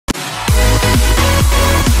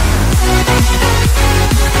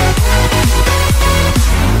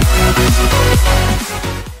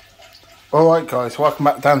Alright guys, welcome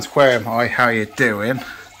back to Dan's Aquarium. Hi, how you doing?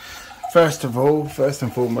 First and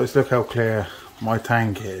foremost, look how clear my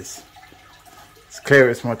tank is. It's clear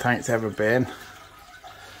as my tank's ever been,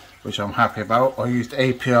 which I'm happy about. I used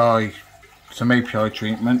some API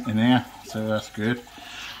treatment in here, so that's good.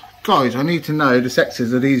 Guys, I need to know the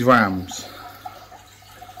sexes of these rams.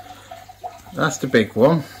 That's the big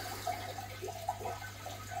one.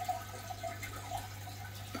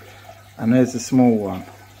 And there's the small one.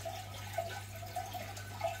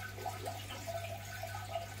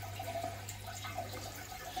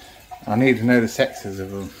 I need to know the sexes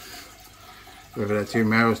of them. Whether they're two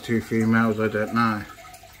males, two females, I don't know.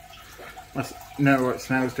 No, right,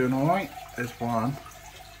 snail's doing alright. There's one.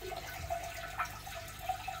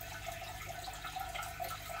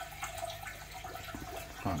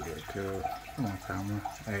 Can't get a good on camera.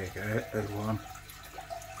 There you go, there's one.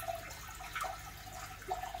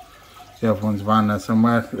 The other one's around there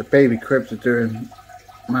somewhere. The baby cribs are doing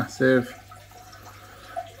massive.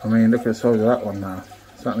 I mean, look at the size of that one now.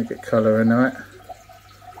 Starting to get colour into it,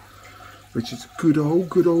 which is good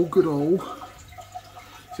old.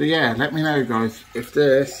 So yeah, let me know guys if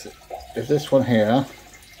this one here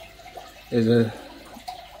is a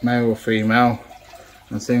male or female,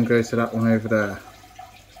 and same goes to that one over there.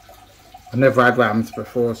 I've never had rams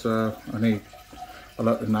before, so I'd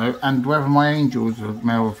like to know, and whether my angels are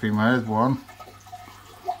male or female. There's one,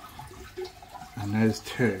 and there's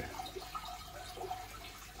two.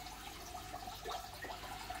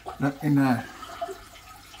 Let me know.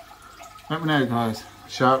 Let me know guys.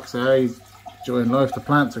 Sharks there, he's enjoying life. The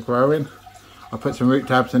plants are growing. I put some root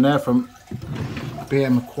tabs in there from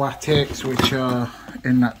BM Aquatics, which are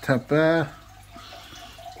in that tub there.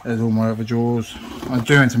 There's all my other drawers. I'm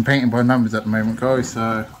doing some painting by numbers at the moment guys,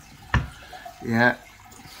 so yeah.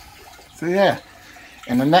 So yeah,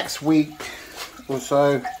 in the next week or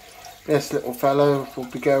so, this little fellow will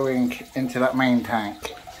be going into that main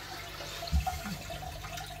tank.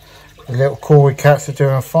 The little cory cats are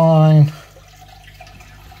doing fine.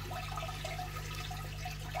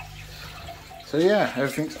 So yeah,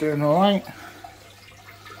 everything's doing alright.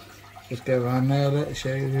 Just go around there, let me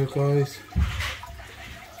show you guys.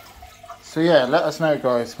 So yeah, let us know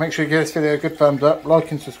guys. Make sure you give this video a good thumbs up,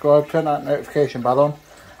 like and subscribe, turn that notification bell on.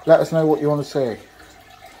 Let us know what you want to see.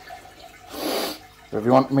 If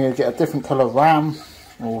you want me to get a different colour ram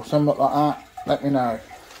or something like that, let me know.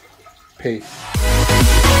 Peace.